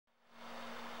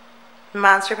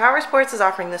Monster Powersports is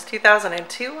offering this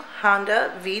 2002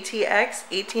 Honda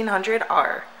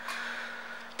VTX1800R.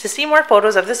 To see more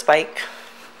photos of this bike,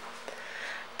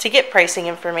 to get pricing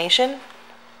information,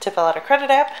 to fill out a credit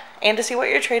app, and to see what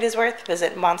your trade is worth,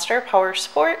 visit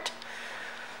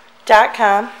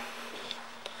monsterpowersport.com.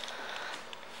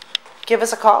 Give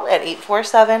us a call at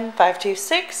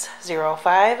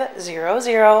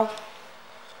 847-526-0500.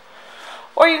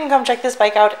 Or you can come check this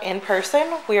bike out in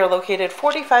person. We are located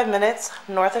 45 minutes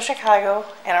north of Chicago,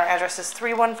 and our address is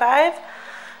 315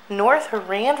 North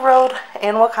Rand Road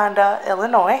in Wauconda,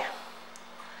 Illinois.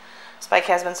 This bike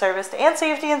has been serviced and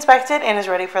safety inspected and is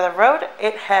ready for the road.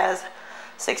 It has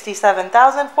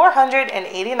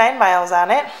 67,489 miles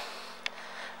on it.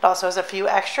 It also has a few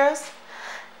extras.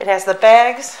 It has the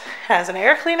bags, has an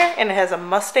air cleaner, and it has a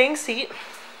Mustang seat.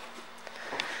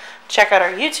 Check out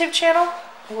our YouTube channel.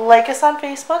 Like us on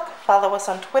Facebook, follow us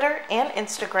on Twitter and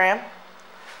Instagram.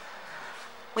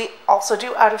 We also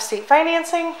do out-of-state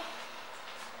financing,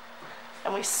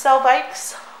 and we sell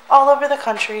bikes all over the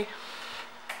country.